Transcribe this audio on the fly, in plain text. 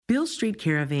Beale Street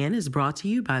Caravan is brought to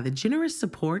you by the generous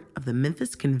support of the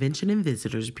Memphis Convention and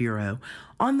Visitors Bureau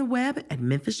on the web at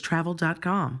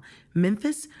memphistravel.com.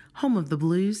 Memphis, home of the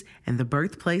blues and the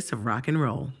birthplace of rock and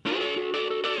roll.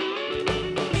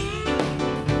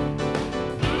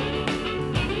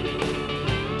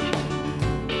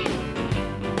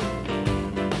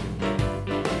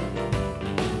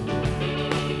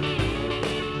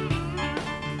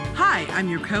 I'm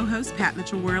your co-host, Pat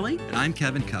Mitchell-Worley. And I'm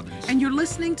Kevin Covens. And you're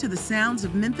listening to the sounds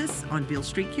of Memphis on Beale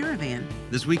Street Caravan.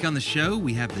 This week on the show,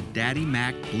 we have the Daddy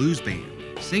Mac Blues Band.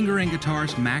 Singer and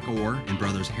guitarist Mac Orr and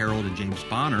brothers Harold and James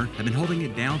Bonner have been holding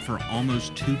it down for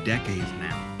almost 2 decades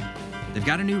now. They've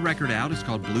got a new record out. It's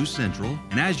called Blues Central.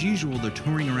 And as usual, they're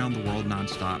touring around the world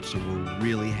nonstop, so we're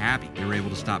really happy they were able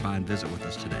to stop by and visit with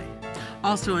us today.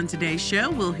 Also on today's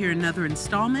show, we'll hear another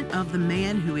installment of The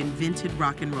Man Who Invented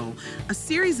Rock and Roll, a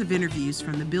series of interviews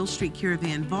from the Beale Street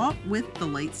Caravan Vault with the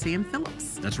late Sam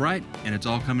Phillips. That's right, and it's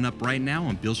all coming up right now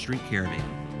on Beale Street Caravan.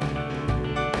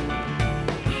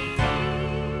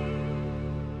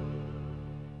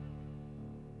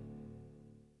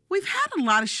 We've had a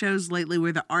lot of shows lately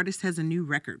where the artist has a new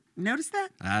record. Notice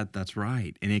that? That's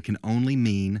right, and it can only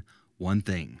mean one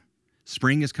thing.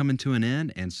 Spring is coming to an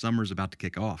end, and summer's about to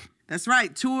kick off. That's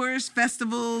right. Tours,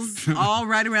 festivals, all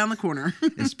right around the corner.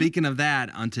 And speaking of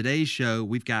that, on today's show,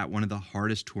 we've got one of the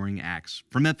hardest touring acts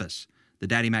from Memphis, the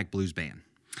Daddy Mac Blues Band.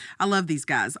 I love these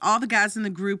guys. All the guys in the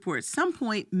group were at some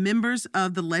point members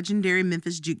of the legendary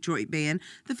Memphis juke joint band,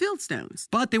 the Fieldstones.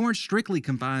 But they weren't strictly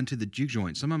confined to the juke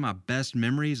joint. Some of my best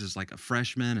memories as like a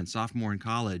freshman and sophomore in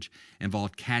college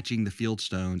involved catching the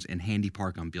Fieldstones in Handy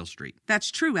Park on Beale Street. That's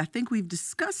true. I think we've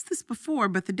discussed this before,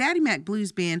 but the Daddy Mac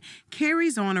Blues Band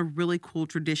carries on a really cool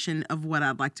tradition of what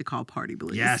I'd like to call party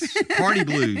blues. Yes, party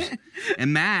blues.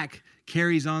 And Mac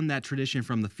carries on that tradition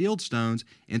from the Fieldstones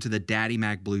into the Daddy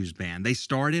Mac Blues Band. They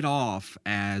started off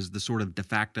as the sort of de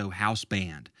facto house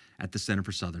band at the Center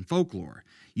for Southern Folklore.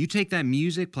 You take that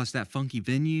music plus that funky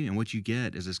venue, and what you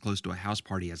get is as close to a house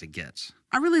party as it gets.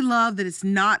 I really love that it's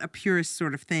not a purist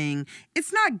sort of thing.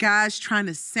 It's not guys trying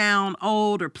to sound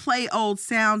old or play old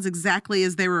sounds exactly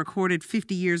as they were recorded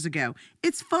 50 years ago.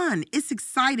 It's fun, it's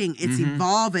exciting, it's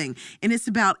evolving, and it's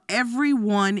about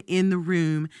everyone in the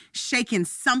room shaking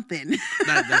something.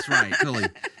 That's right, totally.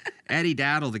 Eddie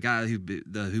Daddle, the guy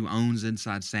who owns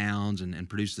Inside Sounds and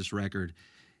produced this record,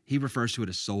 he refers to it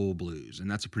as soul blues,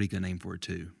 and that's a pretty good name for it,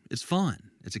 too. It's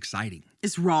fun. It's exciting.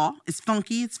 It's raw. It's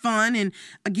funky. It's fun. And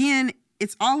again,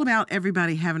 it's all about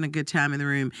everybody having a good time in the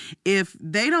room. If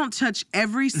they don't touch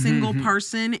every single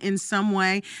person in some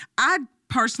way, I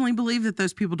personally believe that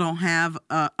those people don't have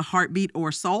a heartbeat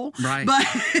or soul. Right. But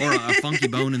or a funky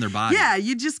bone in their body. Yeah,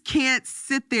 you just can't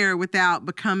sit there without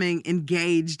becoming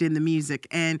engaged in the music.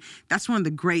 And that's one of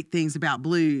the great things about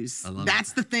blues.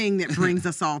 That's the thing that brings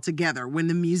us all together, when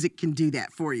the music can do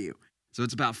that for you. So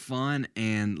it's about fun,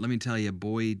 and let me tell you,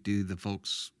 boy, do the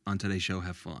folks on today's show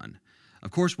have fun.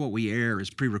 Of course, what we air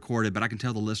is pre-recorded, but I can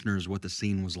tell the listeners what the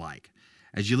scene was like.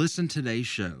 As you listen to today's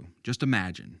show, just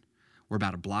imagine we're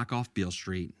about a block off Beale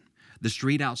Street. The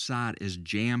street outside is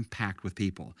jam-packed with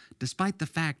people, despite the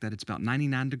fact that it's about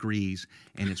 99 degrees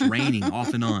and it's raining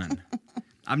off and on.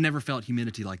 I've never felt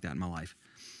humidity like that in my life.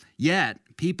 Yet,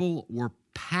 people were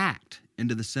packed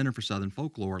into the Center for Southern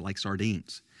Folklore like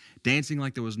sardines, dancing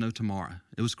like there was no tomorrow.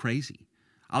 It was crazy.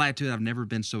 I'll add to it, I've never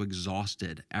been so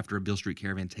exhausted after a Beale Street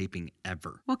Caravan taping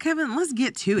ever. Well, Kevin, let's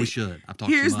get to it. We should. I've talked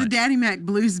too much. Here's the Daddy Mac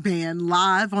Blues Band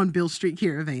live on Beale Street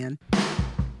Caravan.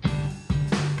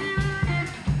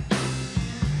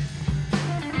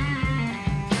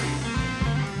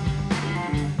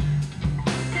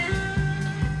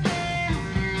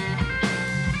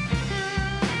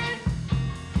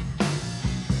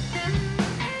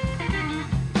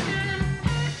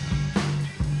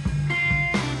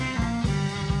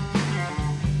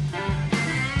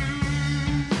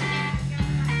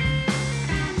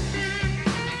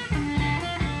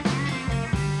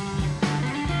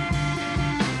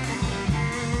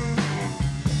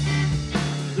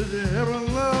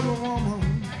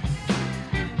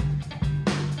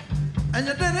 And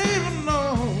you didn't even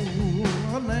know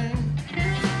her name.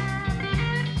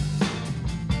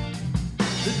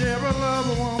 Did you ever love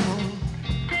a woman?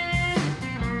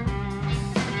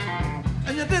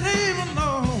 And you didn't even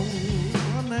know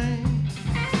her name.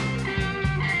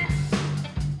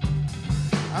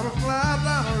 I would fly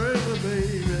down a river,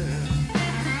 baby,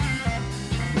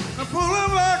 and pull her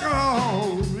like a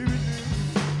hose.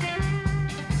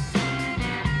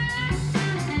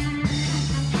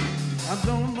 I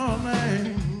don't know her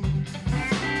name.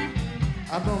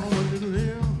 I don't know where she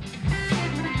lives.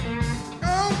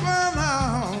 Go find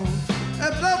out.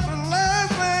 That's up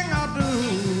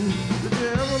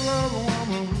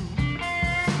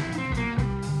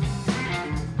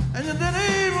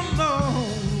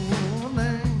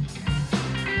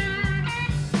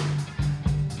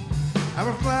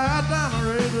slide down the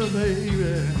river,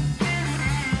 baby.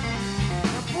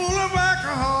 I pull her back a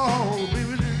hole, baby.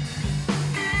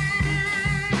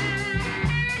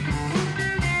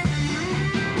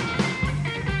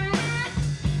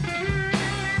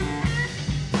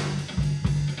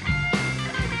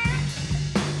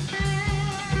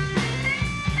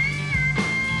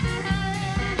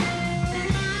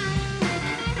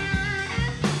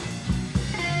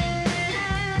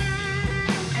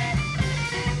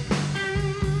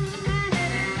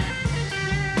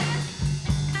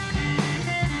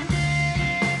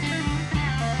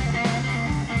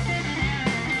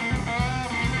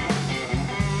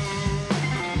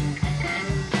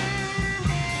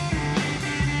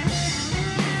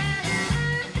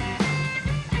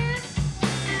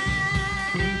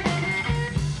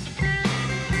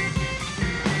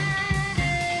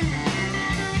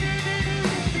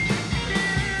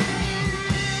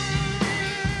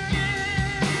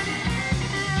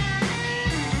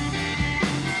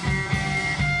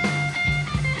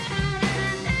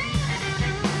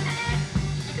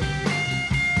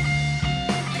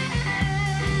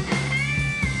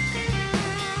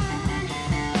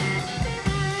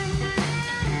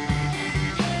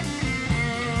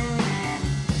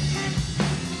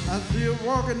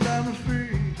 Walking down the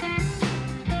street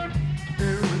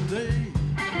every day.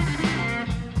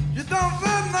 She don't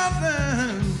say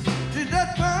nothing. She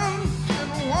just turns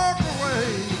and walk away.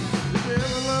 She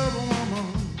ever loved a woman,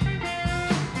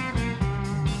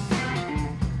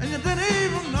 and you didn't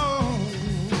even know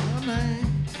her name.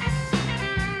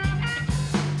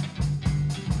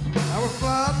 I was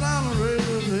flying down the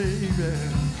river, baby,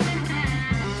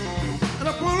 and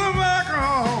I pulled her back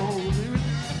home.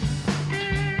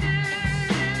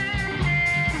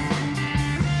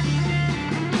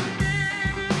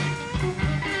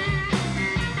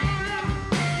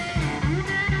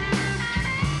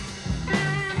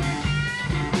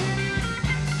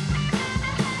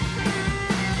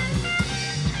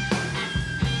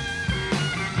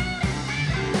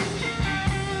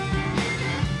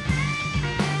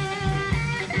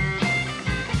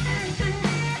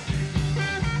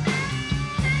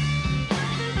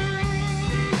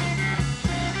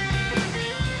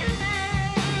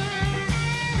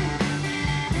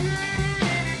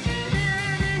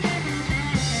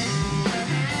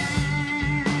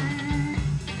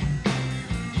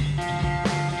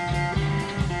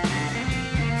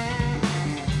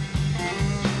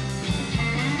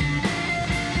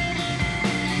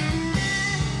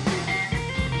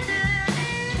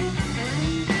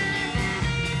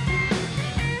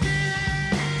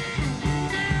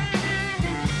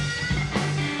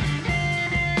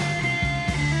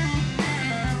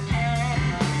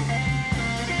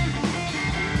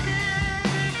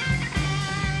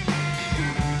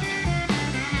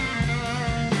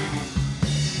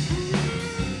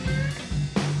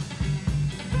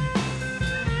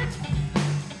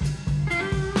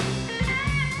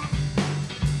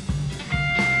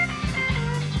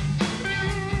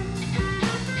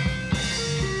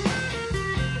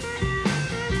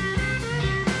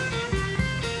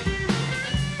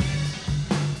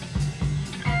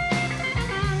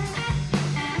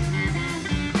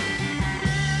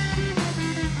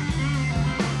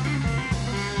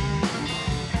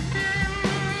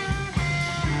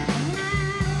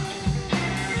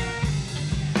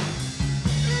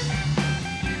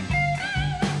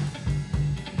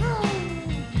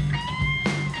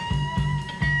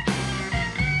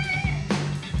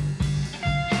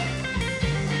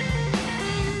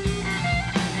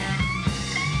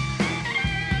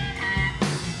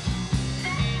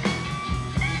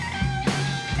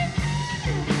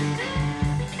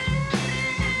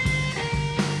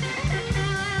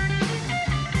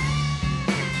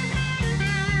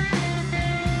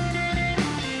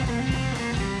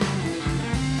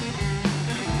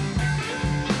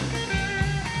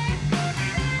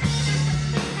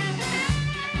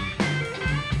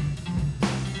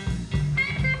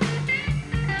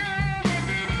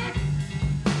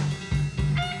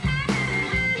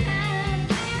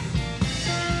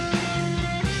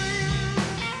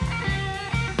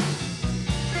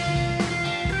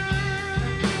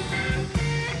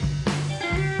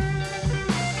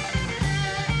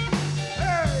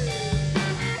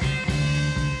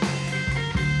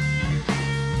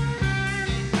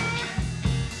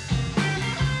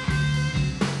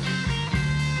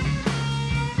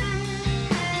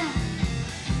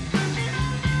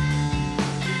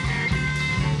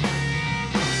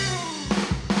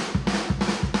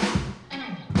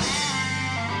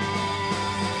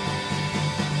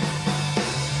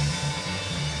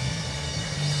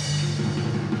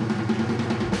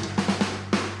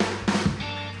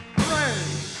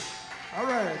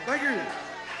 you.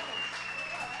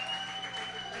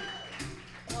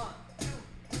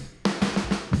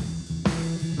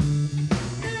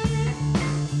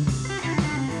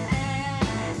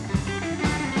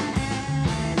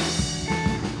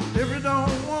 If you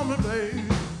don't want me, baby,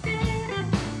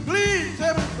 please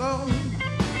tell me so.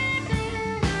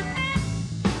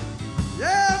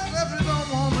 Yes, if you don't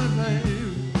want me, baby,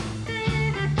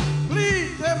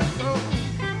 please tell me so.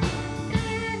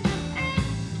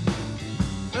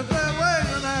 If that way,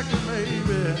 then I can,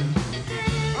 baby,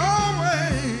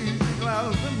 always be glad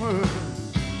of them words.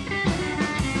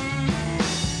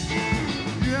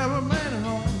 You have a man at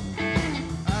home,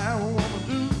 I have a woman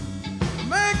too. It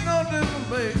make no difference,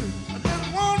 baby. I just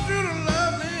want you to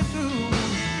love me too.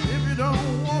 If you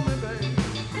don't want me, baby,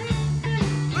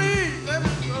 please let me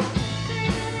know.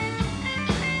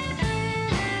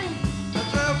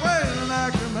 That's that way that I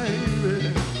can, baby,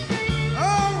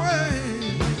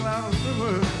 always be glad of the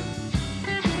world.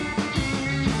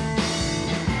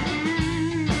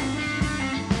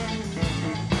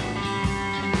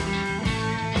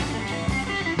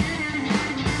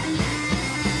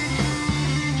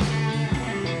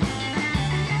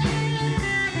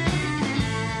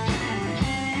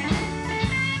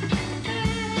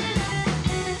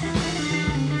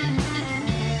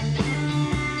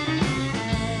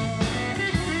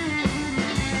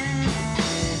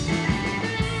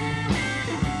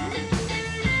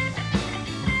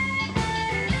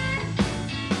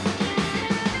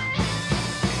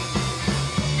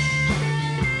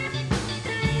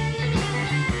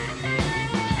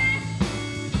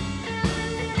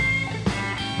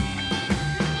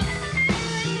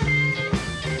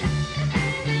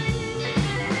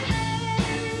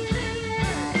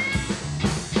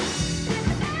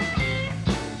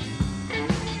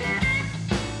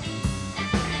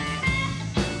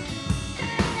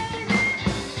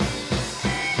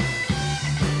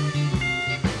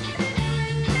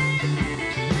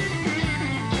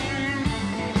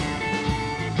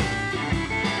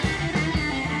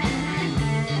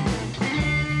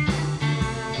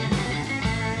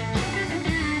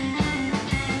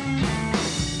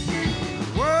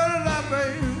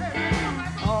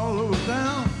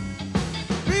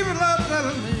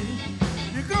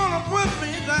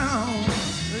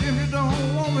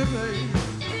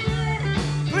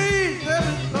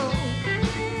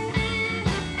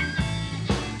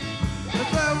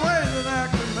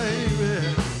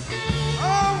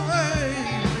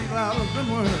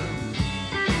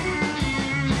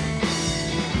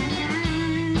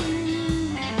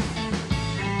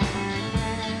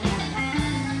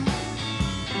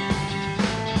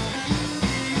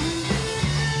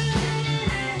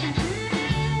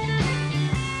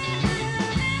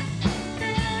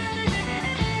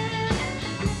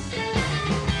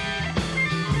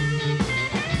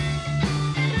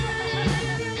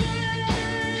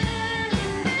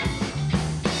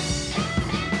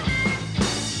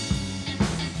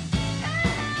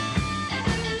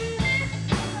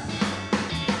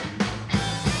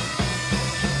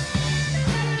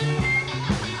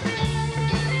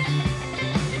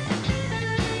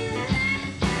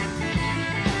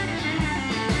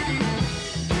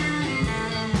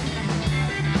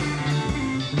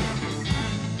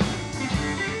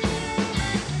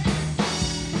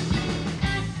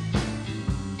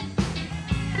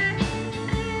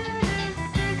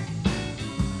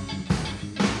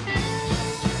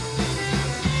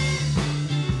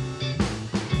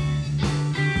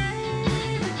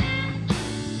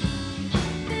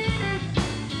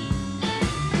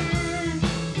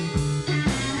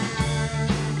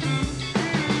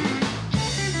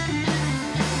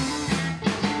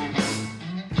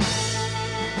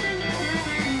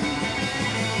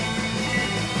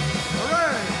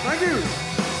 Thank you.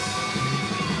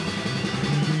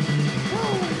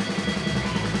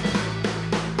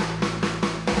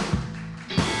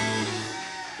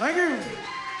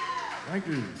 Thank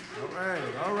you. All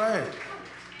right, all right.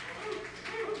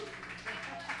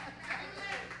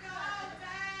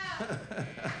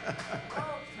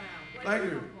 Thank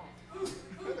you.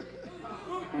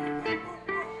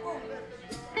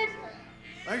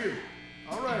 Thank you.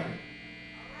 All right.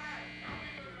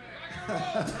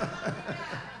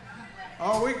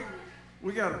 Oh,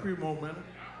 we got a few more minutes.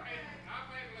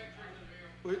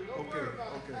 Okay.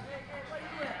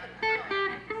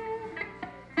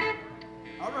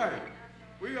 All right.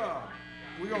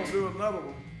 We're gonna do another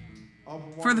one.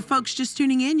 For the folks just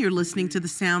tuning in, you're listening to the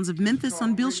sounds of Memphis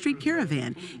on Beale Street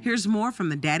Caravan. Here's more from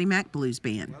the Daddy Mac Blues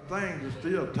Band. That thing is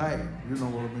still tight, you know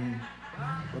what I mean?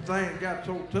 But things got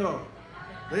so tough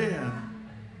then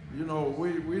You know,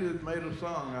 we just made a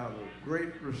song out of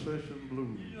Great Recession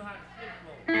Blues. You know how to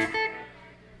flip flow.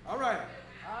 All right.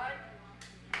 All right.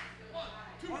 1,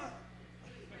 2.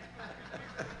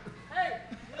 Hey,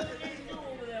 what do you do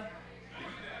over there?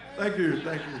 Thank you,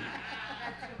 thank you.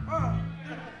 1,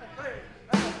 2, 3.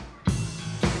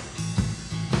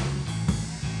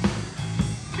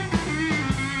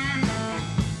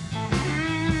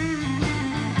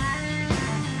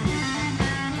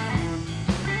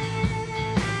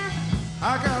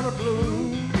 I got a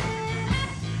blue,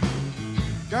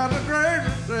 got a great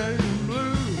recession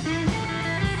blues.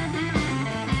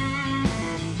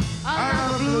 I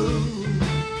got a blue,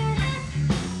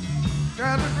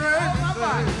 got a great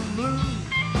recession blues.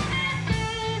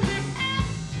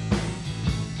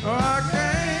 Oh, I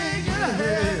can't get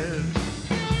ahead,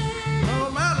 no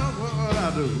matter what I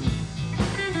do.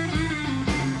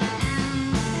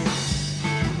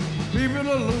 People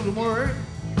are losing work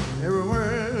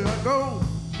everywhere I go.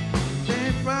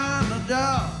 Can't find a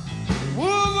job,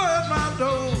 wolves at my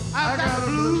door. I got a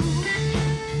blue,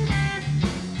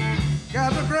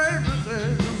 got a great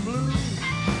recession blues.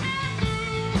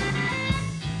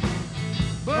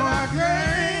 But I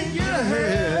can't get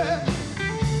ahead,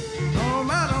 no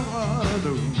matter what I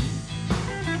do.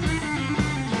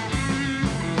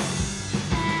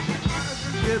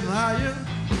 I'm getting higher,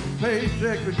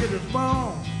 paycheck to get a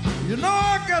small. You know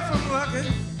I got some lucky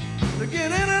to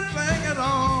get anything at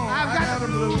all. I've got a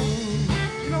blue.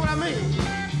 You know what I mean?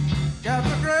 Got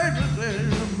the great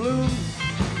recession blues.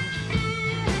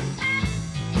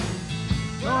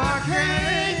 So I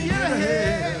can't get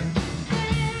ahead,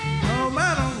 no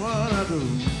matter what I do.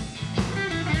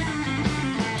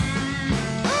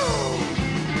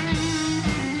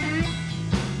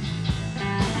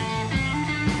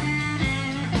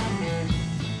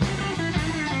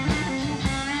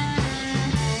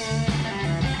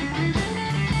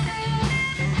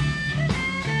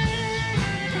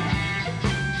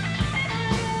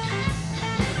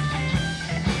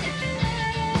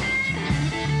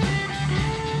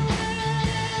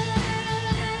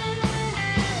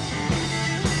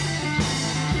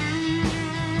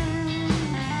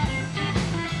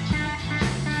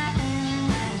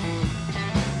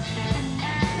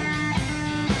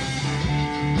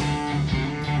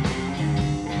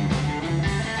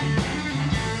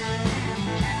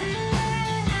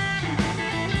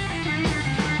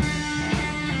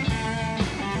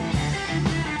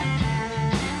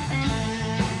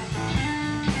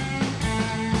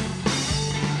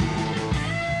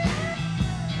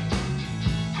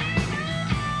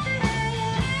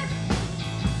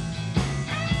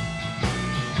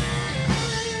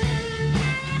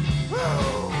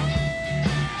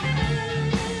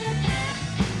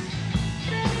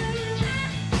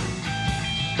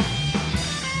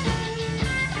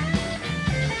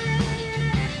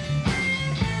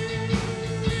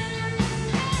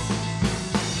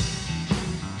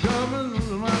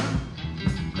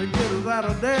 Out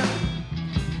of debt.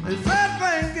 They said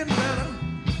things getting better,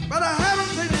 but I haven't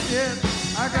seen it yet.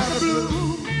 I got the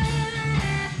blue,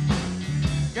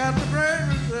 got the great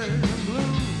recession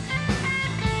blues.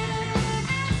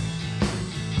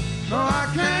 No,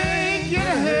 I can't get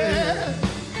ahead,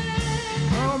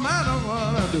 no matter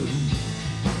what I do.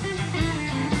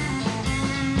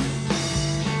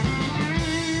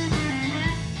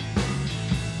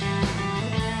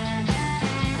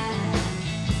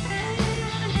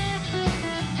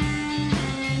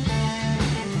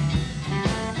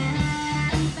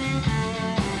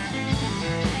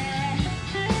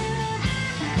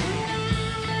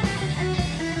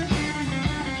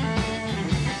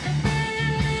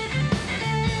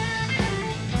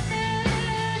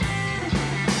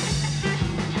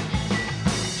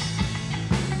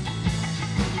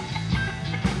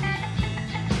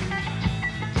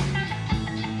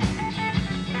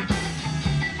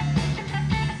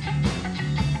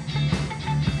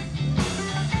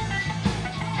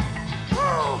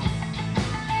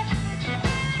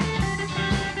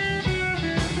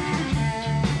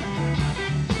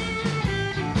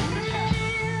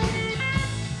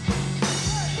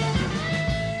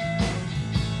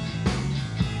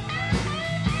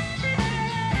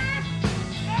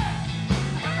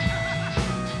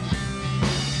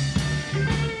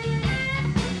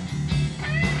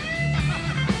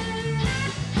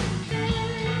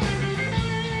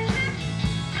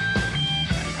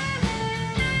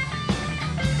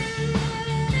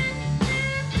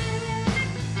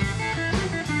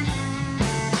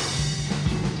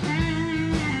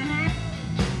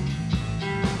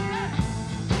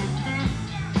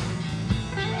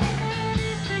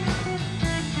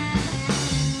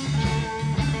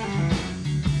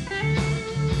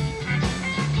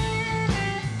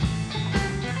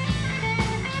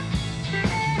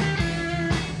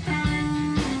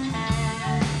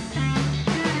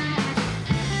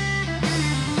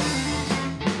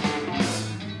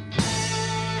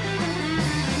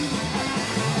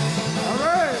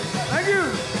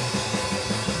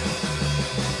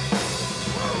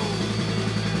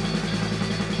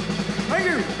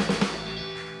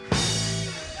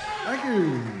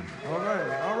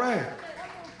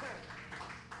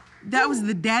 was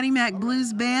the Daddy Mac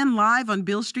Blues Band live on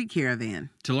Beale Street Caravan.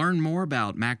 To learn more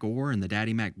about Mac Orr and the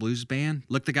Daddy Mac Blues Band,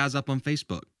 look the guys up on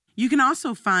Facebook. You can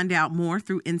also find out more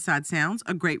through Inside Sounds,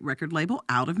 a great record label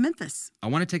out of Memphis. I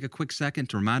want to take a quick second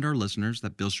to remind our listeners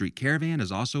that Beale Street Caravan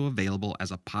is also available as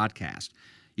a podcast.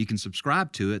 You can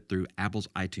subscribe to it through Apple's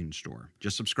iTunes Store.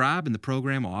 Just subscribe and the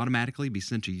program will automatically be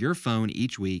sent to your phone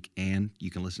each week, and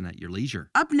you can listen at your leisure.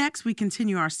 Up next, we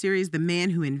continue our series, The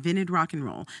Man Who Invented Rock and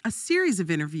Roll, a series of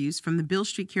interviews from the Beale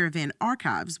Street Caravan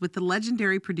archives with the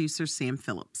legendary producer Sam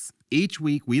Phillips. Each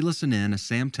week, we listen in as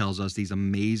Sam tells us these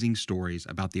amazing stories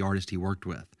about the artist he worked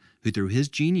with, who through his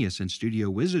genius and studio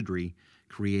wizardry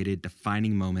created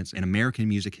defining moments in American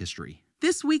music history.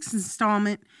 This week's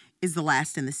installment is the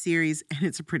last in the series, and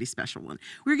it's a pretty special one.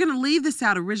 We're going to leave this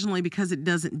out originally because it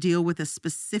doesn't deal with a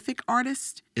specific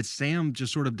artist. It's Sam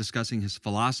just sort of discussing his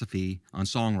philosophy on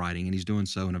songwriting, and he's doing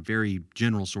so in a very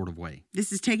general sort of way.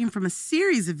 This is taken from a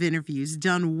series of interviews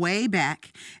done way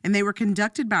back, and they were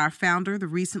conducted by our founder, the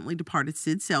recently departed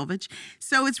Sid Selvage.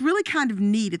 So it's really kind of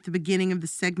neat at the beginning of the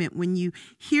segment when you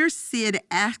hear Sid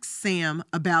ask Sam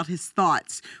about his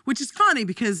thoughts, which is funny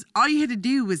because all you had to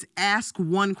do was ask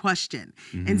one question,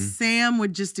 and Sam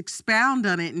would just expound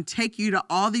on it and take you to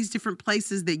all these different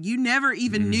places that you never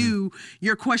even knew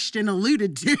your question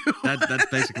alluded to. That's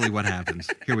basically what happens.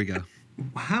 Here we go.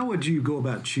 How would you go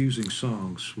about choosing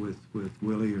songs with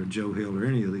Willie or Joe Hill or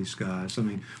any of these guys? I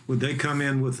mean, would they come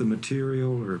in with the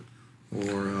material,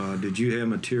 or did you have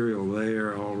material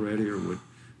there already, or would?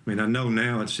 I mean, I know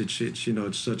now it's you know,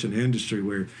 it's such an industry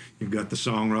where you've got the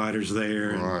songwriters there,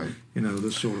 and, right? You know,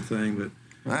 this sort of thing, but.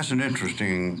 That's an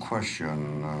interesting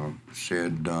question,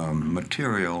 Sid.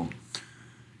 Material,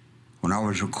 when I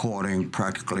was recording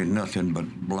practically nothing but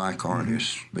black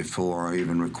artists before I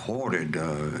even recorded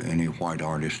any white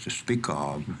artists to speak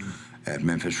of at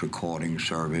Memphis Recording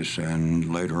Service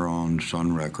and later on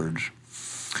Sun Records.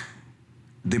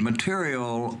 The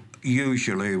material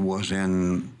usually was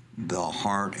in the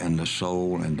heart and the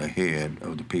soul and the head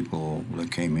of the people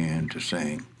that came in to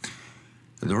sing.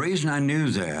 The reason I knew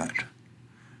that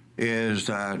is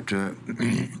that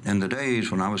in the days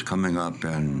when I was coming up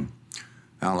in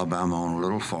Alabama on a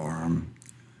little farm,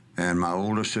 and my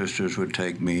older sisters would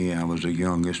take me, I was the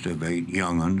youngest of 8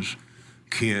 young'uns,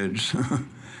 kids,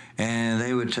 and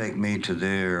they would take me to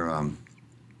their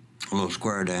little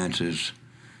square dances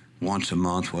once a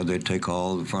month where they'd take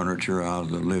all the furniture out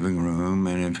of the living room,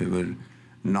 and if it was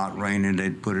not raining,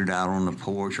 they'd put it out on the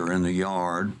porch or in the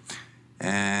yard.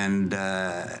 And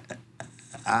I,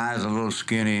 as a little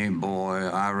skinny boy,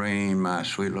 Irene, my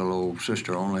sweet little old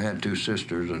sister, only had 2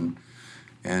 sisters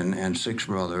and 6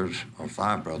 brothers, or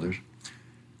 5 brothers.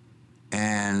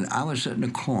 And I would sit in the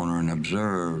corner and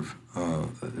observe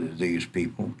these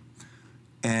people.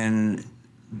 And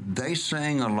they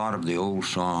sang a lot of the old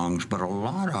songs, but a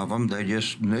lot of them,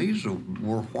 these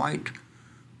were white,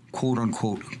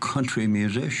 quote-unquote, country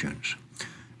musicians.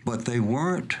 But they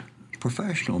weren't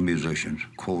professional musicians,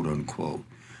 quote-unquote.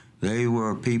 They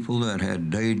were people that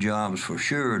had day jobs for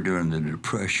sure during the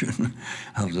Depression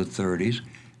of the 30s,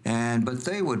 but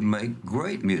they would make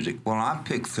great music. Well, I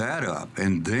picked that up,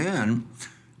 and then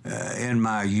in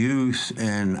my youth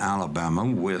in Alabama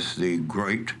with the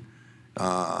great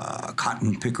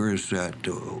cotton pickers that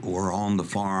were on the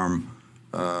farm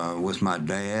with my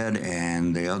dad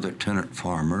and the other tenant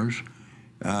farmers,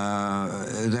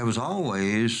 there was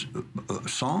always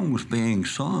songs being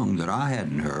sung that I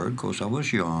hadn't heard because I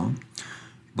was young.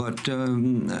 But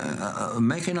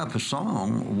making up a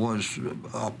song was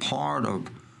a part of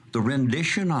the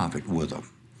rendition of it with them.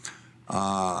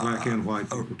 Black and white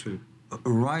people, too.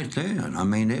 Right then. I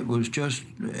mean, it was just,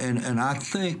 and I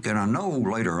think, and I know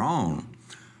later on,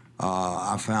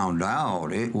 I found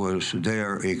out it was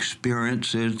their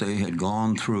experiences they had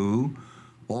gone through,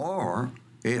 or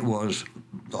it was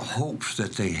the hopes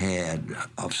that they had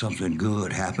of something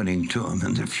good happening to them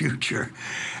in the future.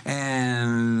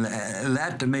 And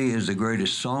that, to me, is the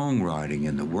greatest songwriting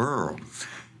in the world.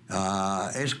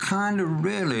 It's kind of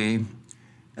really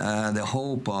the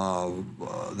hope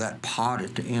of that pot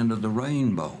at the end of the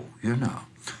rainbow, you know.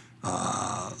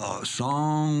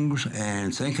 Songs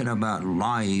and thinking about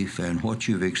life and what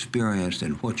you've experienced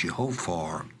and what you hope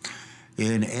for,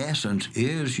 in essence,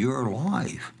 is your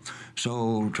life.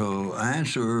 So to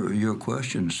answer your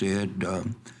question, Sid,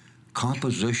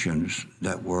 compositions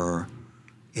that were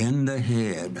in the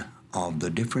head of the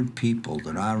different people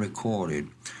that I recorded,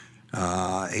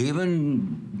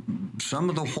 even some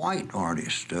of the white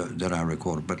artists that I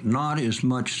recorded, but not as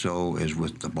much so as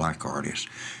with the black artists.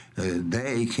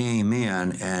 They came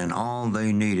in and all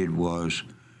they needed was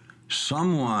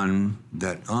someone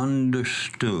that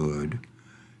understood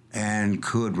and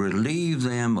could relieve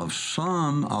them of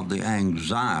some of the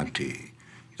anxiety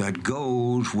that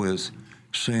goes with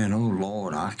saying, oh,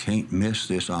 Lord, I can't miss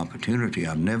this opportunity.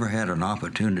 I've never had an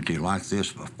opportunity like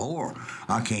this before.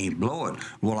 I can't blow it.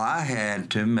 Well, I had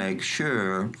to make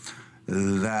sure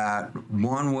that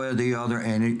one way or the other,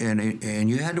 and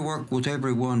you had to work with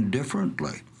everyone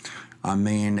differently. I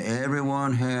mean,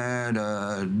 everyone had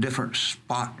a different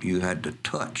spot you had to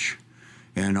touch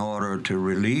in order to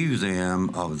relieve them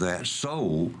of that,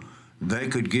 so they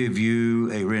could give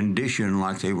you a rendition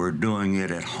like they were doing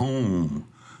it at home,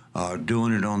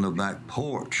 doing it on the back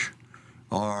porch,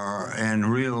 or in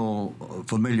real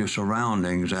familiar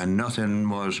surroundings, and nothing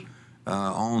was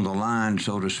on the line,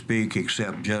 so to speak,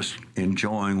 except just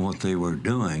enjoying what they were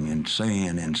doing and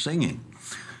saying and singing.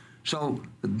 So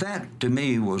that, to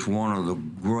me, was one of the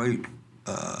great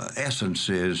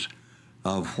essences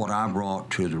of what I brought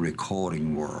to the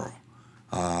recording world.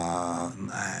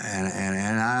 And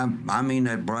I mean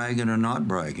that bragging or not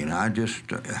bragging. I just,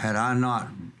 had I not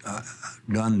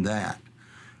done that,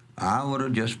 I would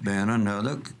have just been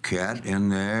another cat in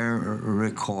there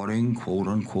recording, quote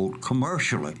unquote,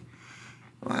 commercially.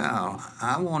 Well,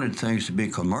 I wanted things to be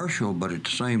commercial, but at the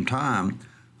same time,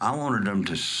 I wanted them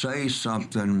to say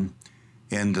something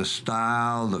in the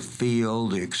style, the feel,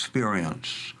 the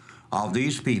experience of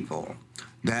these people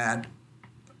that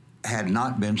had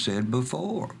not been said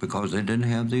before because they didn't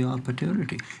have the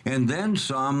opportunity. And then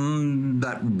some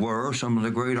that were some of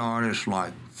the great artists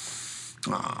like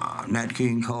Nat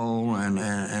King Cole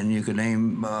and you could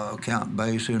name Count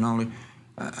Basie and all that.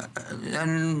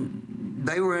 And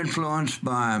they were influenced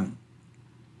by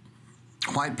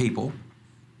white people,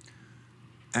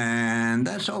 and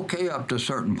that's okay up to a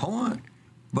certain point.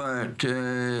 But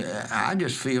I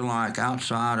just feel like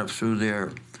outside of through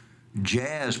their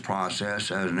jazz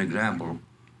process, as an example,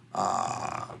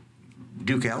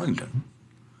 Duke Ellington.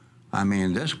 I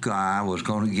mean, this guy was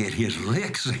going to get his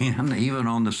licks in, even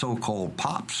on the so-called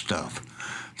pop stuff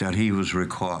that he was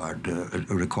required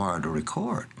to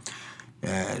record.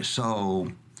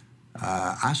 So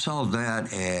I saw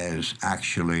that as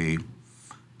actually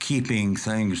keeping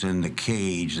things in the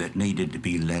cage that needed to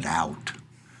be let out.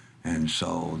 And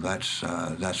so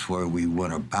that's where we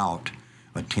went about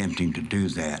attempting to do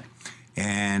that.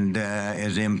 And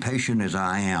as impatient as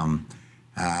I am,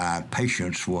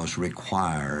 patience was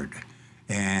required.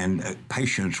 And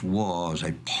patience was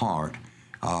a part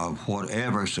of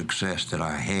whatever success that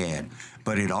I had.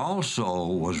 But it also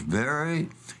was very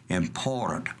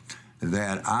important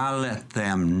that I let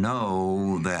them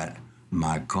know that,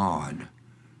 my God,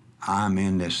 I'm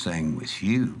in this thing with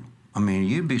you. I mean,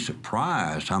 you'd be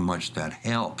surprised how much that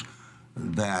helps,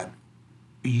 that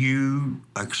you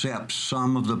accept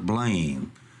some of the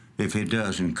blame if it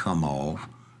doesn't come off.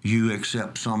 You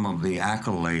accept some of the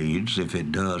accolades if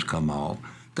it does come off.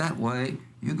 That way,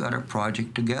 you got a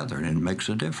project together, and it makes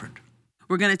a difference.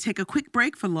 We're going to take a quick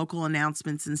break for local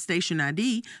announcements and station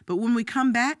ID, but when we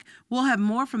come back, we'll have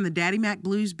more from the Daddy Mac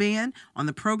Blues Band on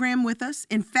the program with us.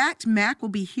 In fact, Mac will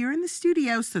be here in the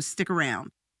studio, so stick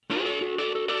around.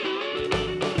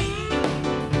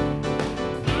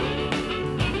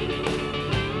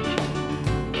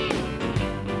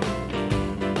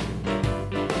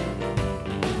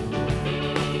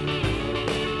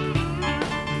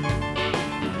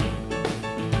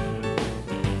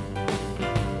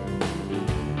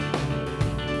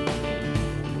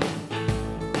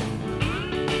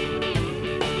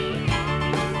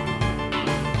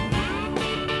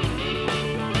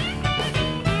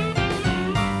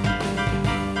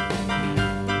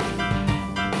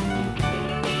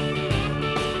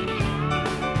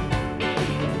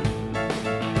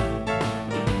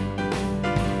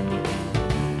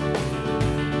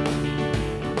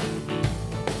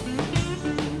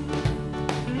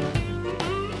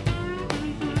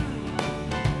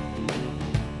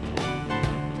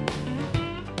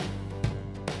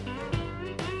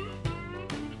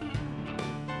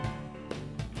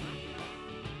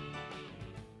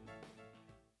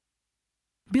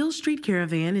 Beale Street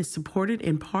Caravan is supported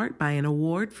in part by an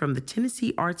award from the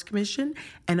Tennessee Arts Commission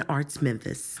and Arts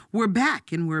Memphis. We're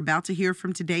back, and we're about to hear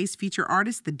from today's feature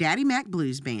artist, the Daddy Mac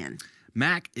Blues Band.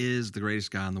 Mac is the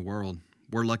greatest guy in the world.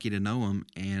 We're lucky to know him,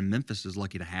 and Memphis is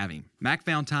lucky to have him. Mac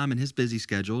found time in his busy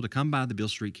schedule to come by the Beale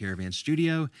Street Caravan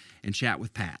studio and chat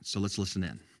with Pat, so let's listen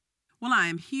in. Well, I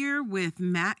am here with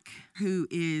Mac, who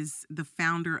is the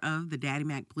founder of the Daddy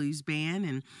Mac Blues Band,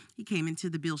 and he came into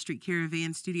the Beale Street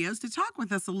Caravan Studios to talk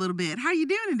with us a little bit. How are you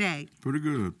doing today? Pretty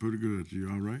good, pretty good. You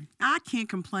all right? I can't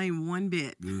complain one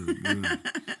bit. Good, good,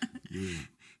 good.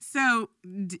 So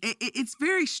it's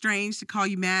very strange to call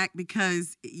you Mac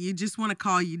because you just want to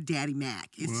call you Daddy Mac.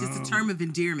 It's just a term of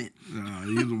endearment.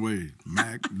 Either way,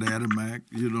 Mac, Daddy Mac.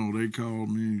 You know, they call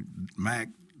me Mac,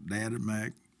 Daddy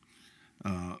Mac,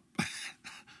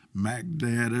 Mac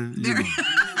Daddy. You know.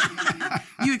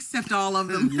 You accept all of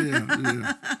them.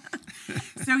 Yeah.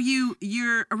 So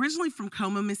you're originally from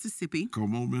Como, Mississippi.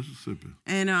 Como, Mississippi.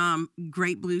 And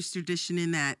great blues tradition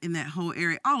in that whole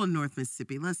area, all of North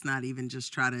Mississippi. Let's not even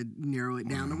just try to narrow it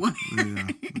down to one. Yeah.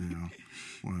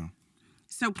 Well.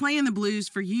 So playing the blues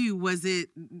for you, was it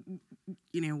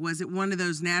one of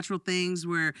those natural things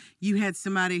where you had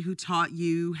somebody who taught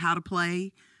you how to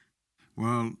play?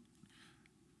 Well,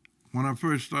 when I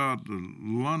first started to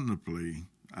learn to play,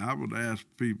 I would ask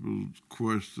people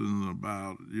questions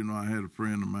about, I had a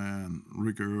friend of mine,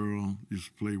 Rick Earl, used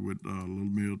to play with Little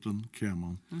Milton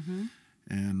Kimmel. Mm-hmm.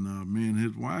 And me and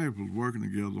his wife was working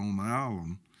together on the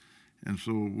album. And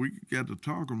so we got to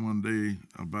talking one day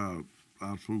about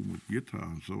I was fooling with guitar.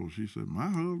 And so she said, my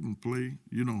husband play,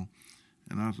 And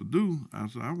I said, I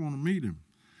said, I want to meet him.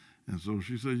 And so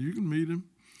she said, you can meet him.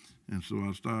 And so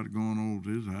I started going over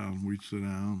to his house, and we'd sit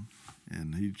down,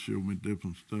 and he'd show me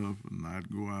different stuff, and I'd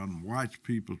go out and watch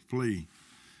people play.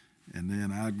 And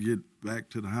then I'd get back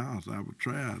to the house. I would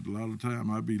try it. A lot of time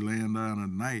I'd be laying down at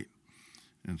night,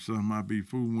 and something I'd be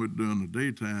fooling with during the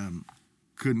daytime,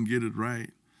 couldn't get it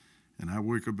right. And I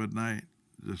wake up at night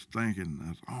just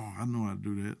thinking, I know how to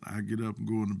do that. I get up and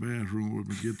go in the bathroom with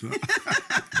my guitar.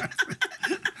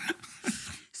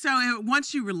 So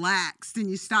once you relaxed and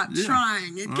you stopped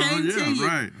trying, it came to you.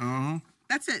 Right. Uh-huh.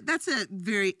 That's a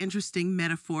very interesting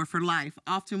metaphor for life.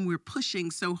 Often we're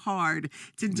pushing so hard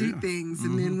to do things,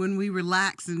 and then when we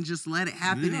relax and just let it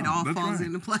happen, it all falls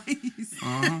into place.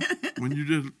 When you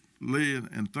just lay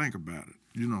and think about it,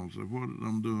 so what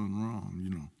I'm doing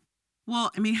wrong,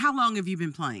 Well, I mean, how long have you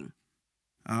been playing?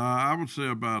 I would say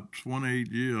about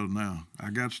 28 years now. I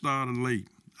got started late.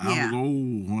 I was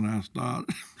old when I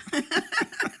started.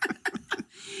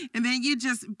 And then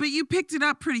you picked it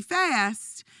up pretty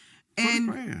fast.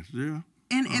 And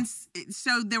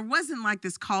so there wasn't like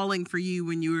this calling for you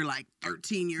when you were like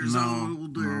 13 years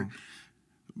old or.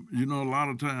 No. A lot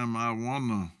of time I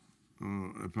wonder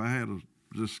if I had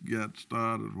just got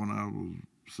started when I was,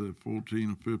 say,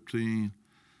 14 or 15.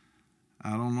 I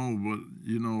don't know, but,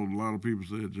 a lot of people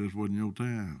say it just wasn't your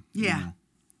time. Yeah.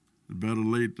 Better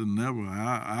late than never.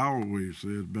 I always say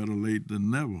it's better late than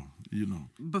never,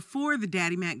 Before the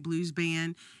Daddy Mac Blues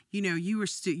Band,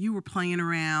 you were playing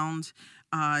around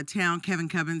town. Kevin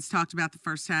Cubbins talked about the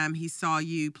first time he saw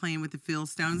you playing with the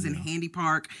Philstones in Handy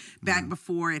Park back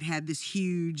before it had this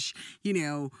huge,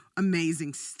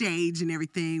 amazing stage and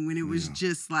everything, when it was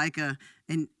just like a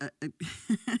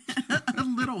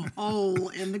little hole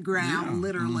in the ground,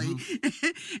 literally.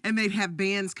 Mm-hmm. And they'd have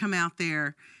bands come out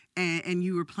there. And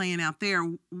you were playing out there.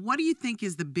 What do you think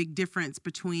is the big difference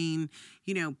between,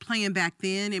 playing back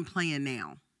then and playing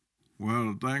now?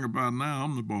 Well, the thing about now,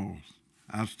 I'm the boss.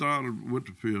 I started with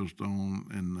the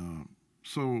Philstone, and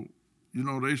so,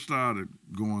 they started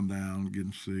going down,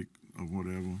 getting sick or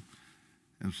whatever.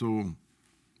 And so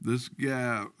this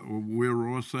guy, Will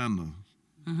Roy Sanders,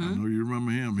 I know you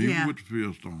remember him. He was with the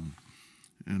Philstone.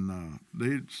 And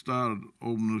they started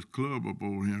opening this club up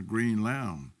over here, Green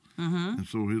Lounge. Mm-hmm. And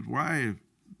so his wife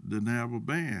didn't have a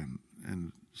band,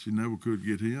 and she never could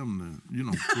get him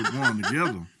to, put one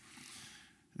together.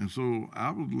 And so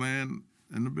I was laying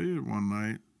in the bed one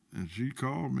night, and she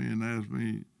called me and asked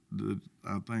me that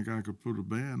I think I could put a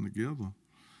band together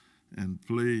and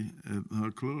play at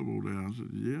her club over there. I said,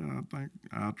 yeah, I think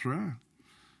I'll try.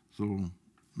 So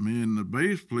me and the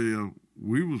bass player,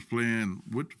 we was playing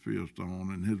with the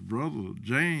Philstone, and his brother,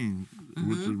 James,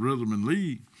 with the Rhythm and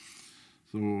Lead.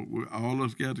 So all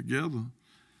us got together,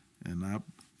 and I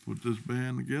put this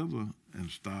band together and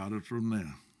started from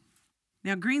there.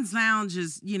 Now, Green's Lounge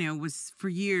was for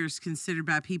years considered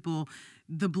by people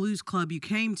the blues club you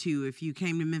came to if you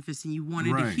came to Memphis and you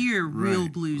wanted to hear real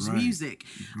blues music.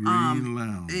 Green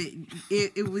Lounge.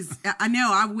 It was, I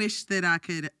know, I wish that I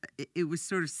could, it was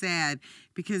sort of sad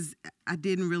because I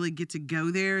didn't really get to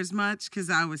go there as much because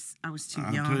I was too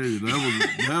young. I tell you,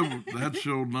 that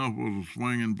sure enough was a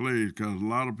swinging place because a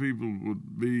lot of people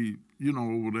would be,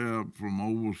 over there from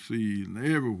overseas and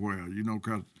everywhere,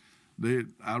 because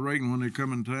I reckon when they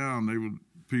come in town,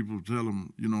 people tell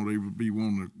them, they would be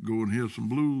wanting to go and hear some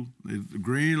blues. It's the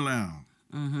Green Lounge.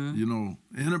 Mm-hmm.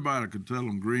 Anybody could tell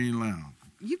them Green Lounge.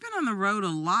 You've been on the road a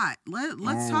lot.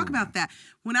 Let's talk about that.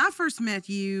 When I first met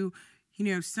you,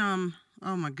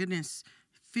 oh my goodness,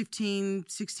 15,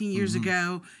 16 years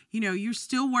ago, you're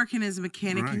still working as a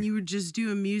mechanic Right. and you were just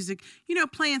doing music,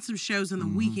 playing some shows on the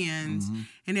weekends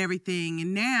and everything.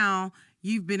 And now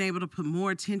you've been able to put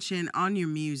more attention on your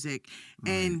music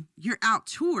and you're out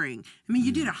touring. I mean,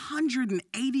 you did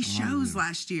 180 shows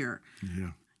last year.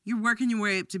 Yeah. You're working your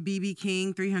way up to BB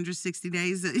King 360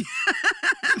 days.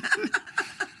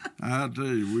 I tell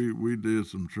you, we did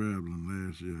some traveling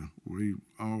last year. We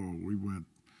went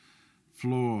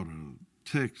Florida,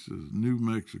 Texas, New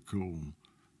Mexico,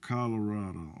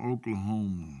 Colorado,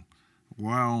 Oklahoma,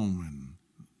 Wyoming,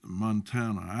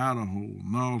 Montana, Idaho,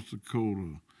 North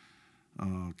Dakota,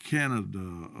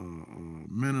 Canada,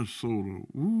 Minnesota,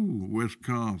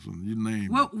 Wisconsin, you name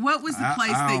it. What was the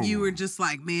place that you Iowa. were just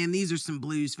like, man, these are some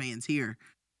blues fans here?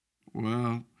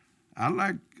 Well, I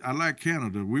like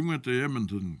Canada. We went to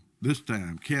Edmonton this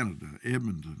time, Canada,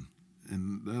 Edmonton,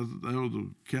 and that was a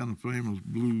kind of famous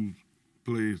blues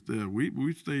place there.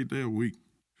 We stayed there a week.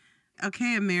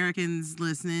 Okay, Americans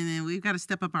listening, and we've got to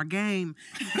step up our game.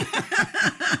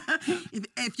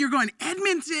 if you're going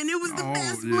Edmonton, it was the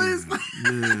best blues.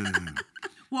 Yeah.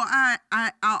 Well,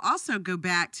 I'll also go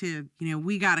back to,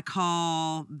 we got a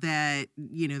call that,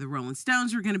 the Rolling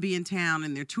Stones were going to be in town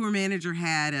and their tour manager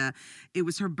it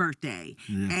was her birthday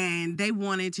and they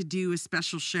wanted to do a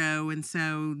special show. And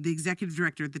so the executive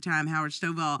director at the time, Howard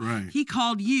Stovall, he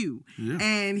called you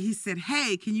and he said,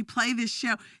 hey, can you play this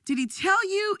show? Did he tell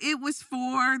you it was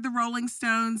for the Rolling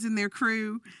Stones and their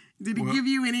crew? Did he give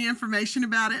you any information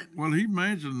about it? Well, he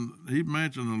mentioned a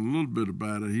little bit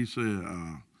about it. He said,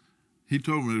 he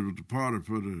told me it was a party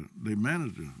for the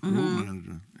manager, road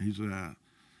manager. He said,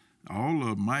 all of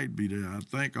them might be there. I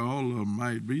think all of them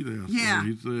might be there. Yeah. So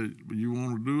he said, you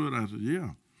want to do it? I said,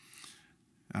 yeah.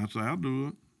 I said, I'll do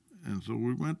it. And so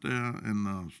we went there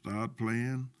and started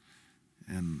playing.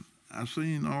 And I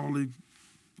seen all these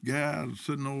guys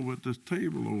sitting over at this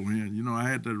table over here. I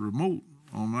had that remote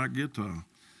on my guitar.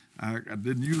 I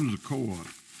didn't use a chord.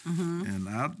 And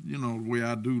the way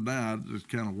I do now, I just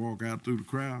kind of walk out through the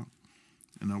crowd.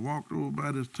 And I walked over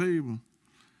by this table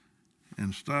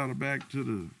and started back to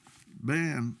the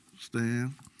band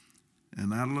stand.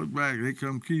 And I looked back, here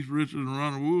come Keith Richards and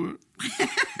Ronnie Wood.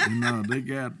 And they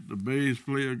got the bass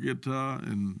player guitar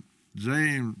and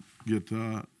James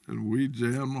guitar. And we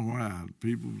jammed a while.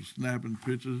 People were snapping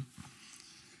pictures.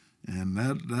 And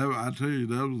that I tell you,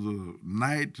 that was a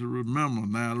night to remember.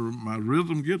 Now, my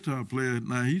rhythm guitar player,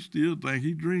 now he still think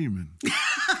he dreaming.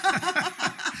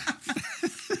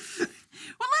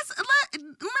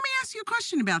 Let me ask you a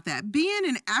question about that. Being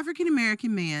an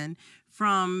African-American man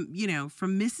from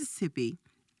Mississippi,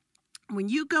 when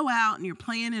you go out and you're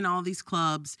playing in all these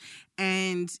clubs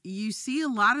and you see a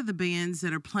lot of the bands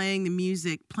that are playing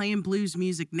blues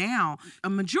music now, a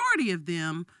majority of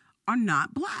them are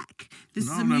not black. This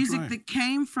is a music that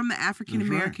came from the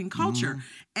African-American culture.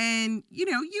 And,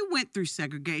 you went through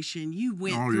segregation. You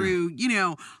went through,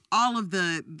 all of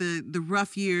the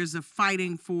rough years of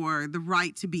fighting for the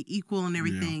right to be equal and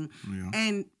everything. Yeah.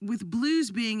 And with blues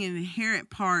being an inherent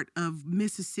part of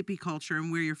Mississippi culture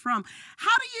and where you're from,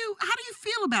 how do you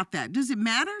feel about that? Does it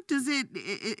matter? Does it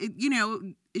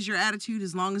is your attitude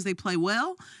as long as they play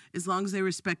well, as long as they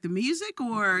respect the music,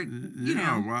 or you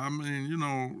know? Well, I mean, as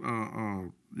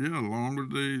long as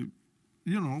they,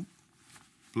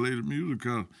 play the music.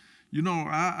 'Cause,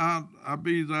 I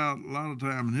be out a lot of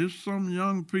time, and there's some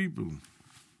young people,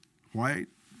 white,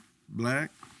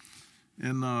 black,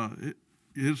 and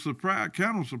it's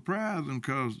kind of surprising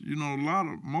because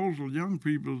most of young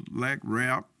people like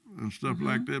rap and stuff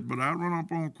like that. But I run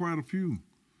up on quite a few,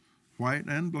 white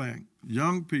and black,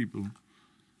 young people.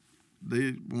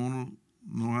 They want to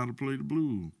know how to play the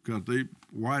blues because they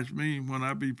watch me when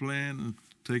I be playing and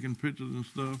taking pictures and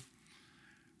stuff,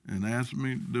 and ask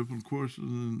me different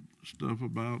questions and stuff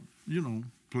about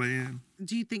playing.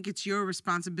 Do you think it's your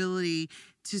responsibility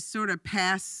to sort of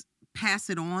pass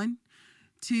it on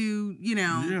to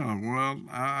Yeah, well,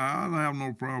 I have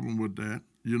no problem with that,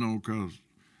 because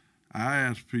I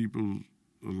ask people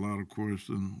a lot of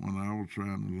questions when I was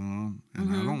trying to learn,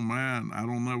 and I don't mind. I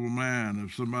don't never mind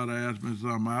if somebody asks me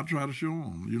something. I try to show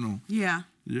them. Yeah.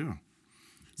 Yeah.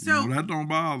 So that don't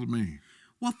bother me.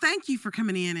 Well, thank you for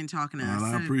coming in and talking to us.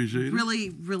 I appreciate it. Really,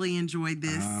 really enjoyed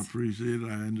this. I appreciate it.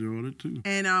 I enjoyed it too.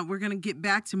 And we're going to get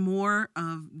back to more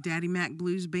of Daddy Mac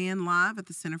Blues Band live at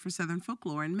the Center for Southern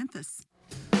Folklore in Memphis.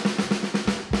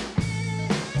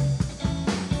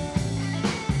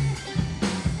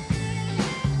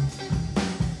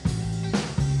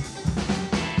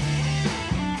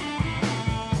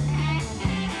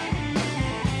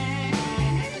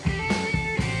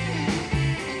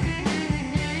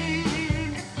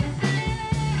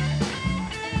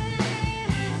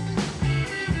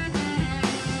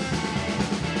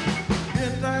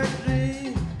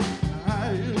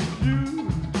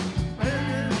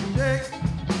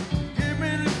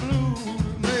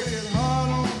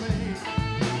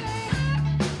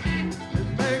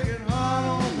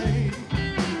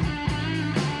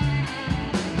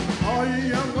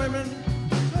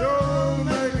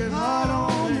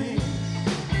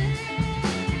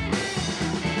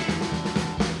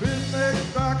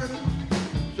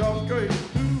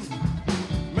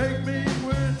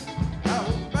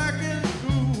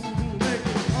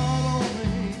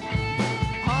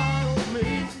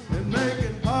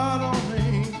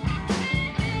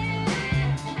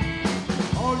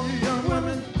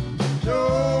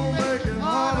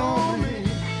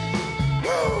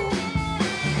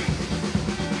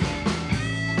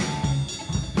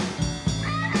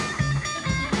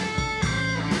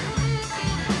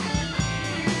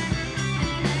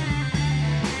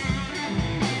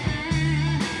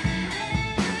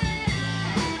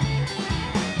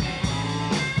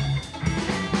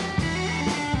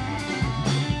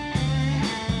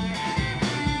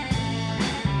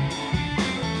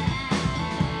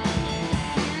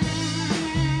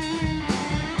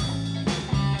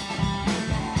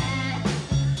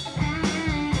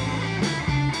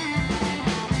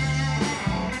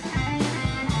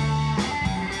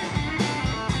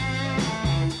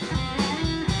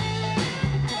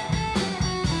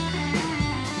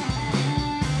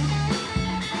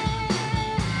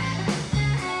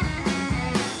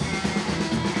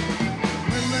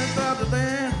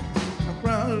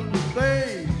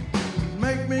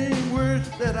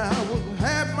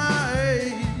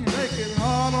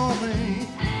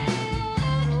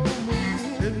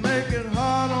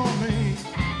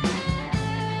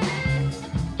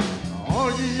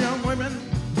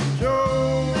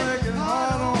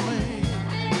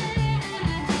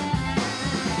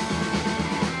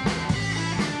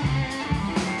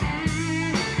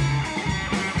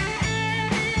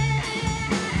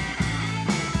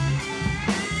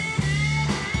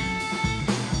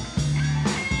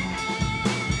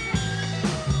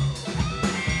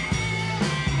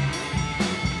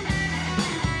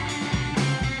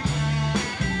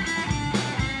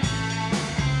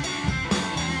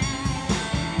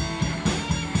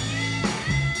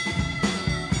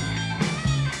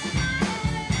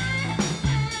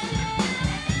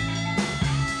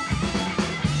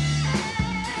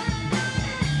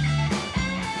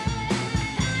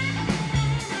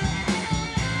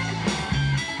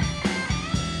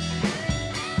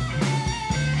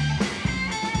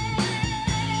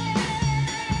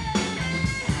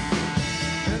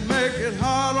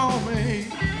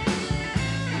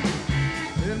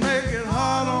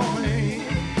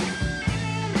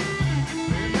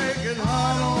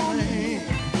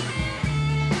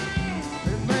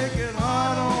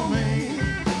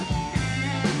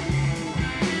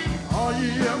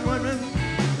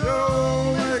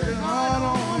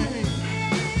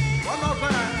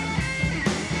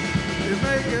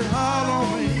 make it hard on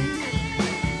me.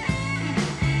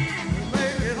 You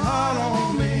make it hard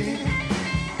on me.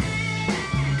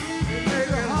 You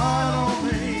make it hard on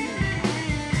me.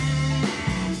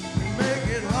 You make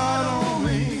it hard on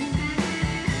me.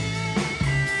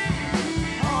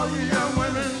 All you young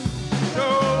women,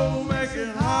 sure make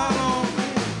it hard on me.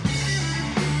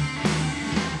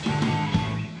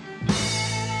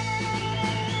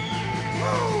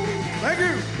 Woo! Thank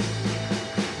you.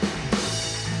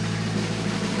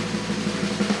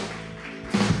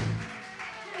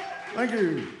 Thank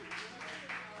you.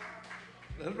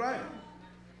 That's right.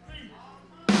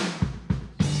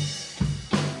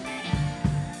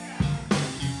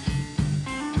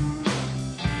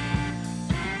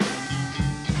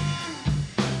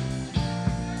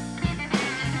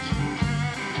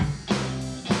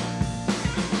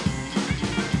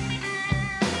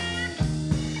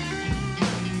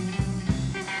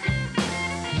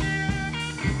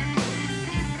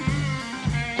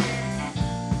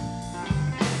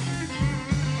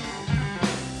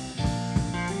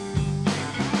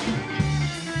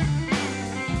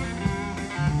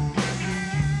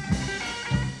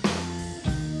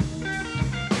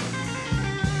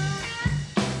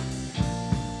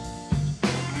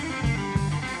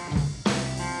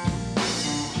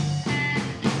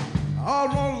 I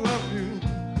almost left you.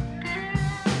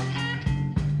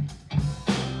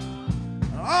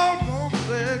 I almost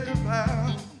said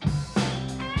goodbye.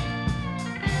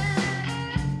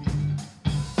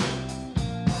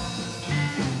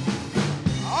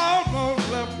 I almost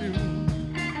left you.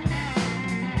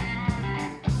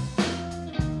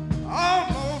 I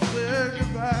almost said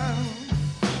goodbye.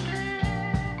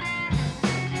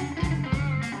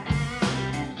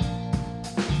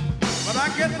 But I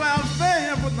guess I'll stay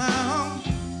here for now.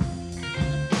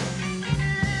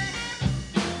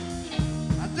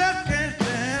 I just can't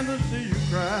stand to see you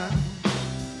cry.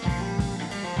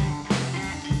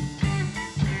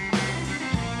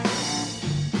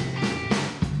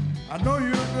 I know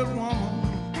you're a good woman.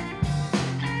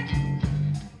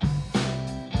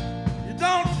 You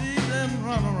don't cheat and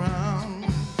run around.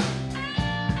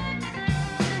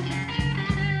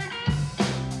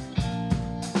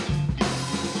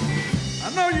 I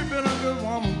know you've been a good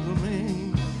woman to me.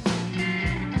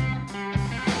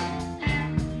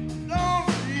 Don't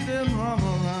cheat and run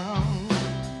around.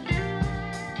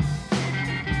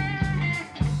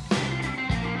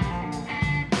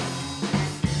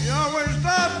 You always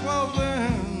start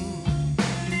closing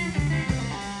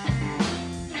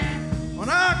when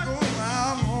I go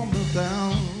out on the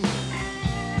town.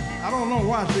 I don't know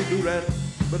why she do that,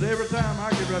 but every time I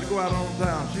get ready to go out on the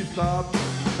town, she stops.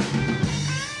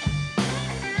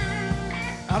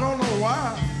 I don't know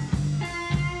why.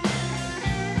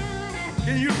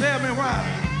 Can you tell me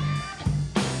why?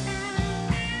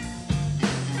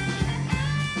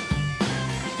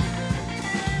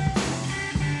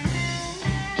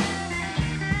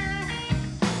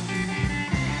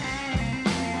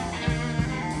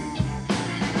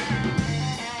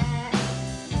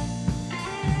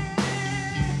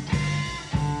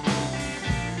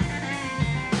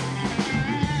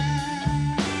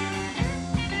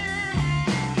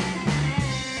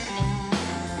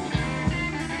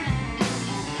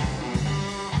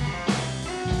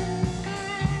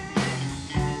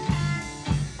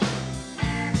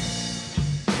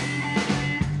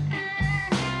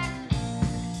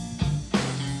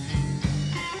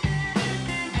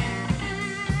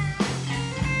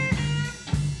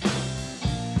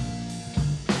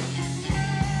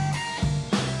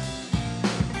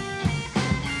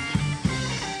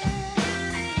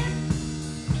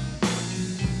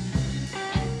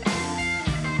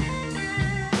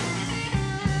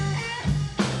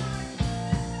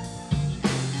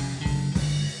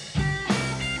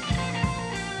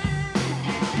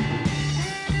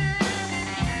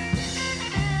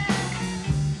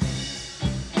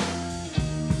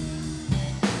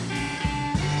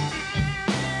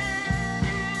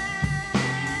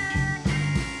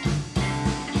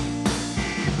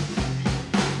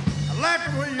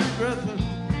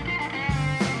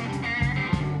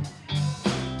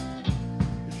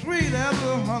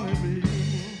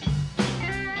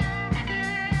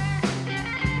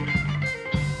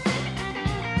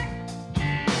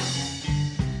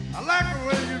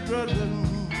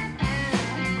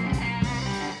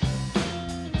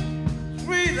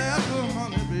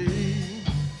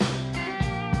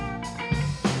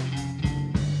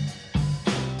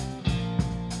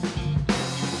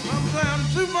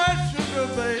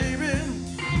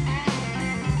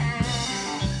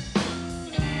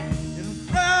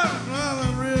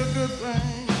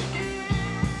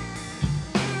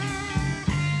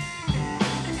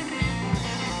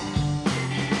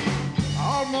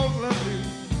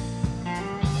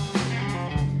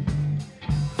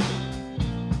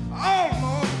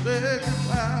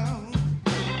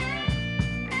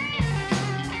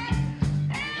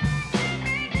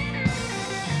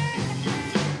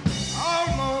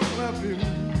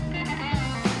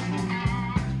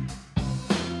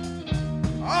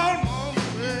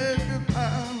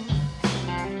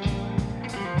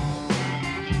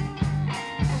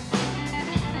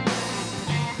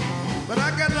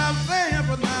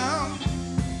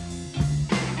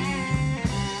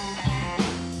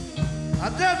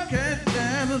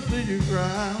 never see you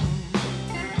cry.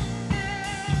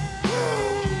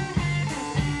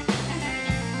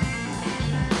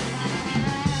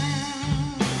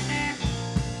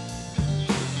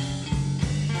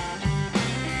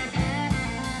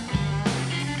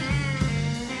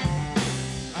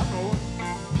 I know it.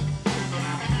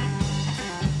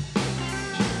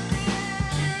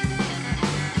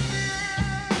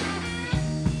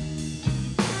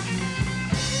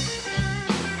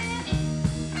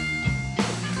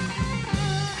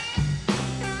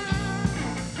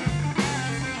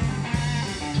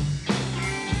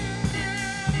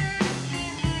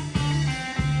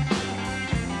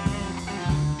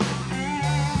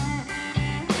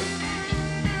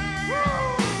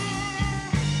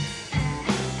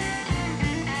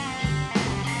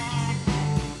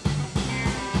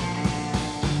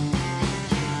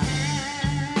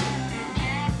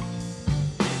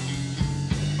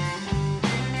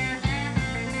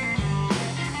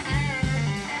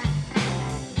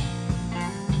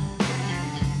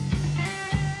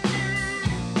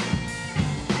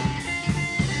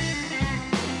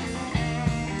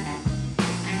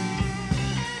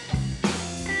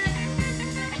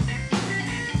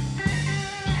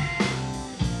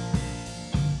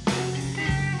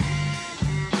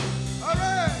 All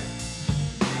right.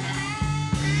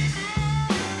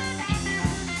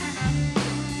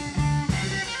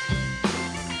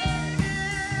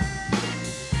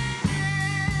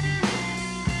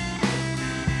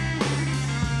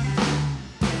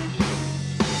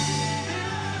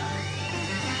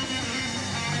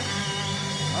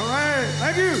 All right,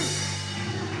 thank you.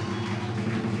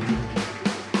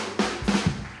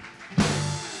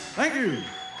 Thank you.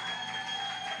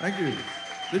 Thank you.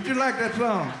 Did you like that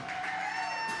song?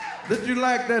 Did you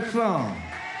like that song?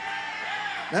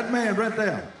 That man right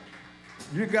there.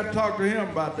 You got to talk to him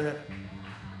about that.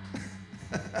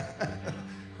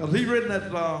 Because he written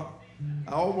that song.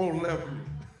 I almost left you.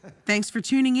 Thanks for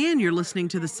tuning in. You're listening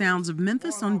to the Sounds of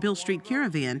Memphis on Bill Street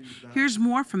Caravan. Here's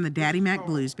more from the Daddy Mac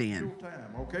Blues Band.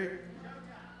 Showtime, okay?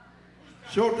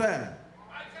 Showtime.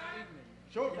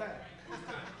 Showtime.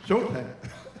 Showtime.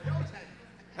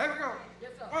 Here we go.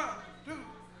 1, 2,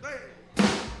 3.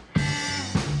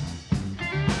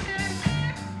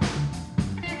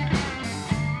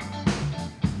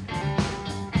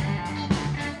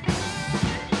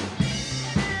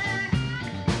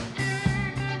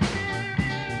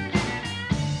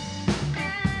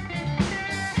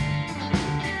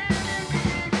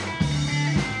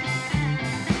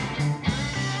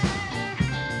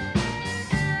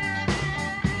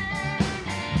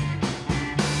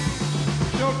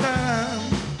 Showtime.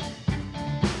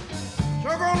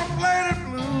 Sure gonna play the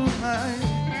blues night.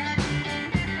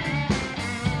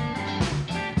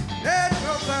 Yeah, it's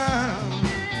showtime.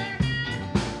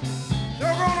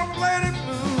 Sure gonna play the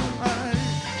blues night.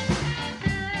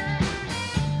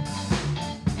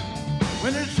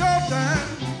 When it's showtime,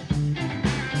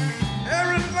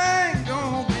 everything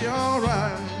gonna be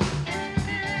alright.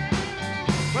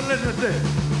 But listen to this.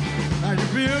 Now you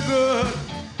feel good.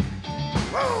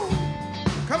 Woo!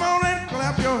 Come on and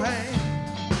clap your hands.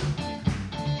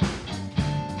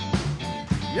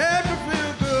 Yeah, you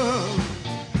feel good.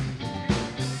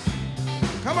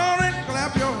 Come on and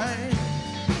clap your hands.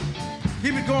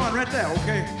 Keep it going right there,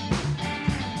 okay?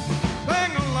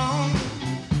 Sing along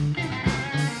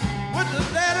with the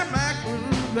Daddy Mac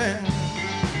Blues Band.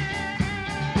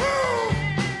 Woo!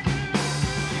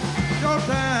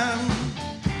 Showtime.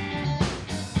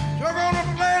 You're gonna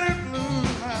play the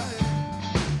blues night.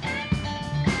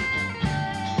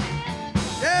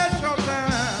 Yeah,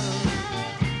 showtime.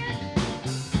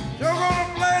 You're gonna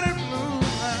play the blues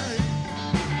night.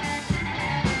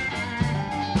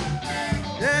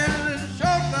 Yeah, it's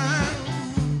showtime.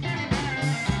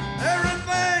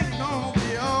 Everything gonna be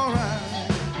alright.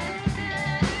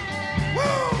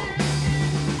 Woo!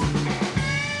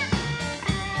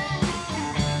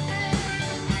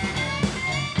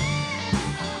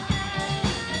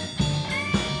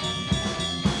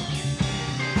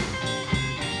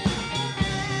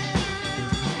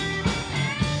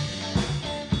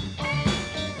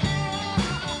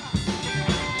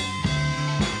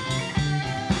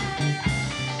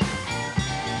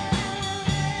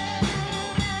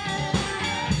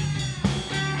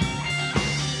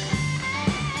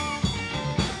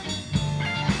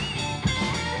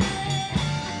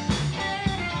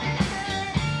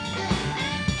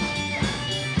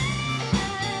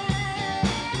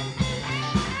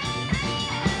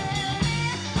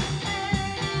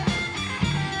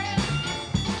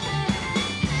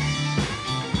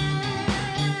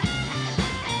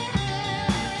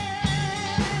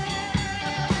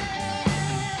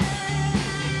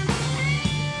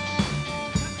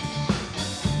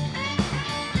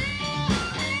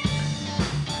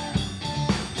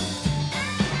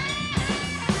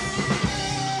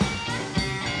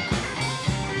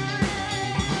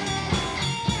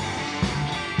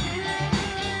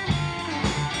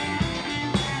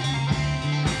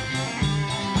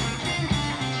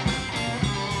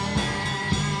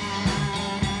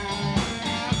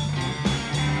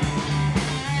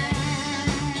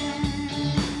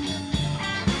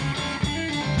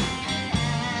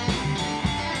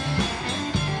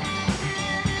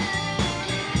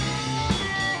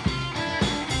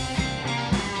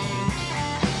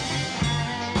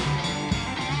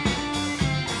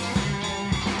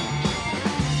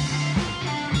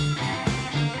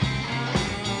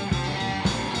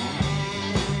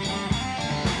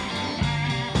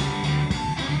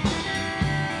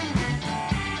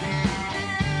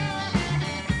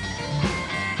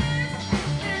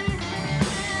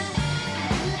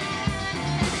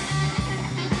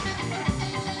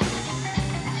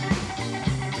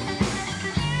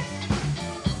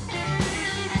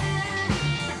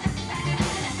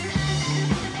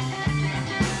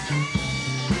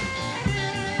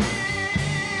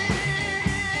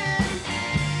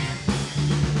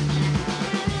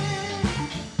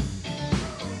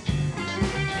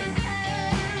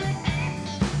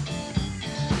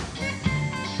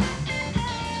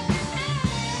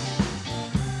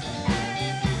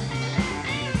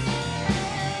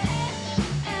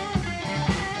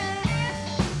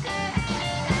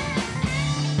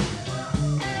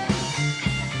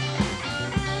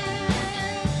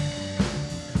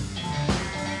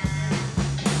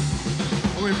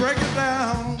 break it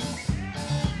down.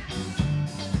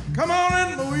 Come on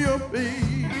and move your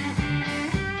feet.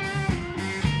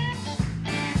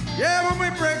 Yeah, when we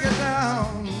break it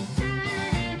down,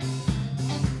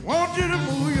 want you to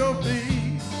move your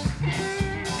feet.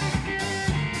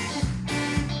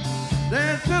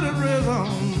 Dance to the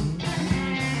rhythm.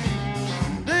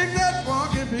 Dig that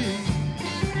funky beat.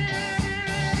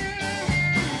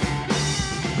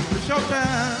 It's your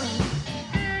time.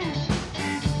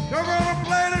 You're gonna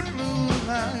play the blues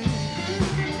night.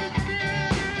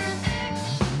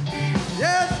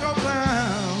 Yes, your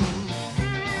time.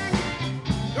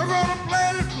 You're gonna play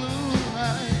the blues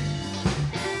night.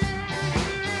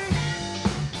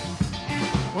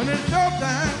 When it's your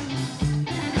time,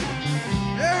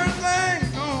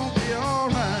 everything's gonna be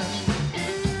alright.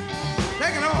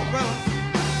 Take it off, fella.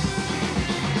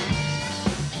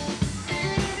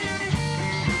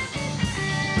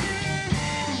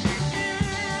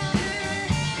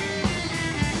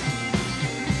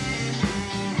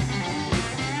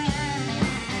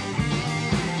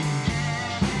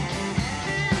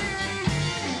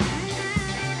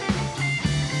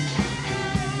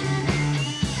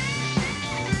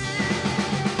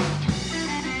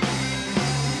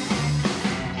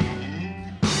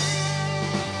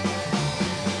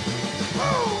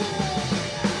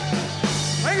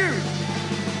 Thank you.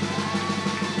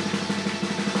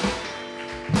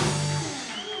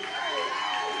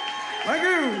 Thank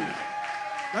you.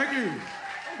 Thank you.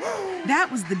 That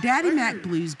was the Daddy Mac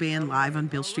Blues Band live on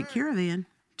Bill Street Caravan.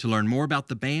 To learn more about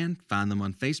the band, find them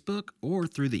on Facebook or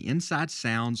through the Inside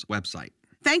Sounds website.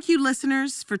 Thank you,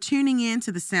 listeners, for tuning in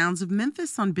to the Sounds of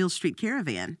Memphis on Bill Street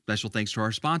Caravan. Special thanks to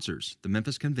our sponsors, the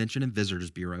Memphis Convention and Visitors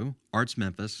Bureau, Arts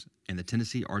Memphis, and the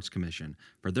Tennessee Arts Commission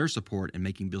for their support in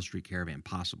making Bill Street Caravan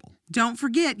possible. Don't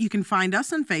forget, you can find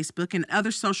us on Facebook and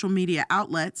other social media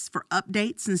outlets for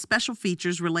updates and special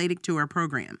features related to our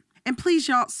program. And please,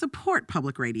 y'all, support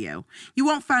public radio. You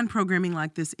won't find programming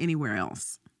like this anywhere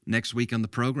else. Next week on the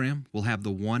program, we'll have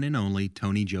the one and only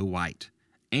Tony Joe White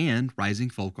and rising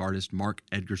folk artist Mark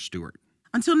Edgar Stewart.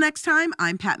 Until next time,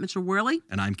 I'm Pat Mitchell Worley.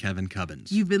 And I'm Kevin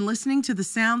Cubbins. You've been listening to the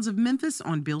Sounds of Memphis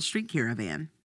on Bill Street Caravan.